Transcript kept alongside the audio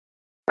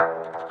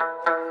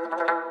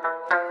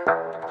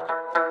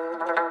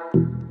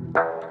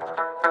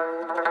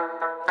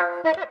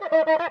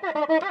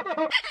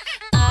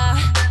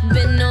I've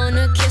been on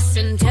a kiss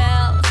and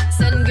tell,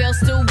 send girls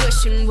to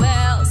wishing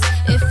wells.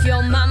 If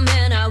you're my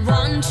man, I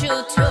want you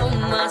to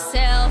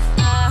myself.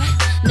 I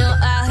know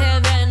I'll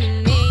have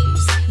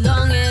enemies,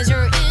 long as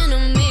you're into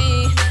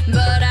me.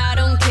 But I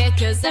don't care,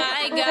 cause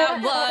I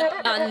got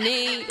what I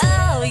need.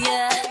 Oh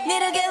yeah,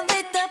 need to get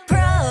with the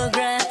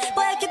program.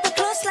 Boy, I keep it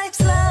close like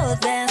slow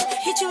dance.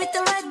 Hit you with the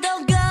right,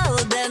 don't go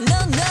there.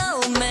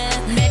 No,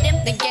 man. Met him,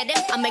 then get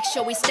him, I'll make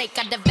sure we stake.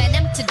 Got the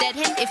venom to dead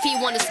him if he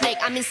wanna snake.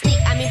 I mean sneak,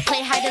 I mean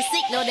play hide and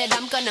seek. Know that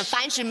I'm gonna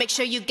find you, make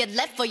sure you get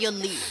left for your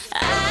leave.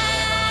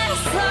 I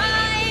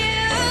saw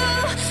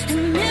you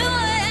and knew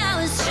what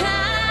I was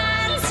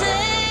trying to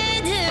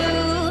do.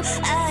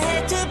 I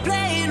had to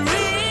play it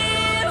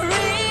real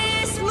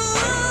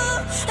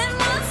smooth. And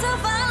once I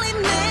finally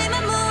made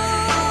my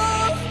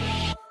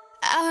move,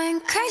 I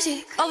went crazy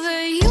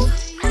over you.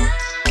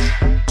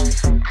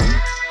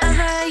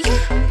 Over you,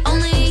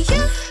 only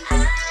you.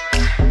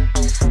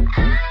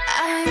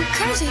 I went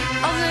crazy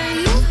over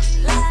you.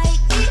 Like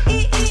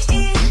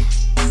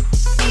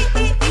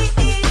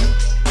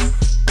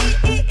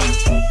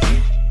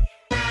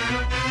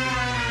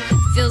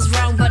Feels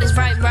wrong, but it's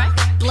right.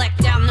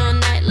 Blacked out, no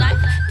nightlight.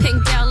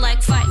 Pinked out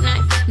like fight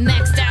night.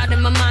 Maxed out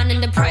in my mind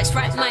and the price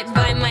right. Might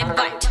buy, might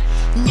bite.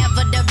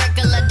 Never the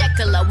regular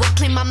decular. Would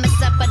clean my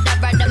mess up, but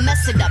I'd rather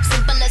mess it up.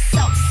 Simple as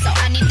so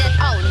I need that,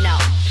 oh no.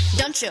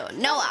 Don't you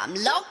know I'm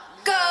loco?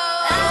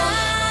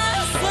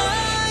 I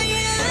saw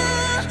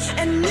you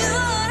and knew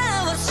what I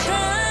was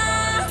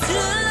trying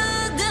to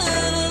do.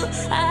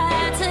 I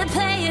had to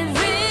play it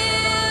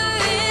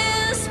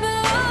real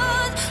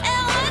smooth.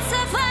 And once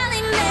I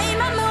finally made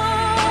my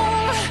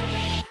move,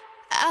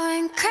 I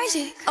went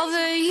crazy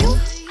over you.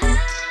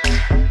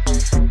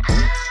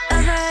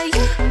 Over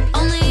you,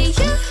 only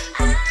you.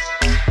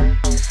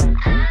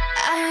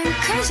 I went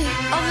crazy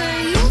over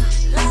you.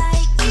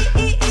 Like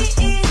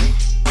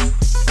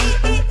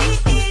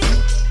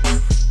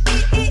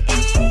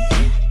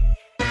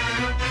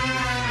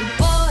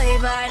Boy,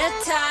 by the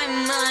time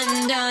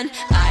I'm done,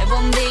 I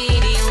won't be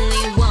the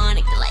only one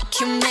like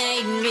you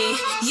made me.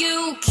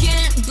 You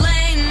can't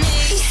blame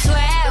me.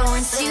 swear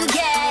once you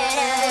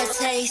get a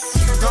taste,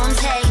 you gon'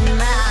 take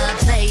my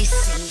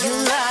place. You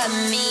love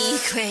me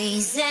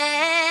crazy.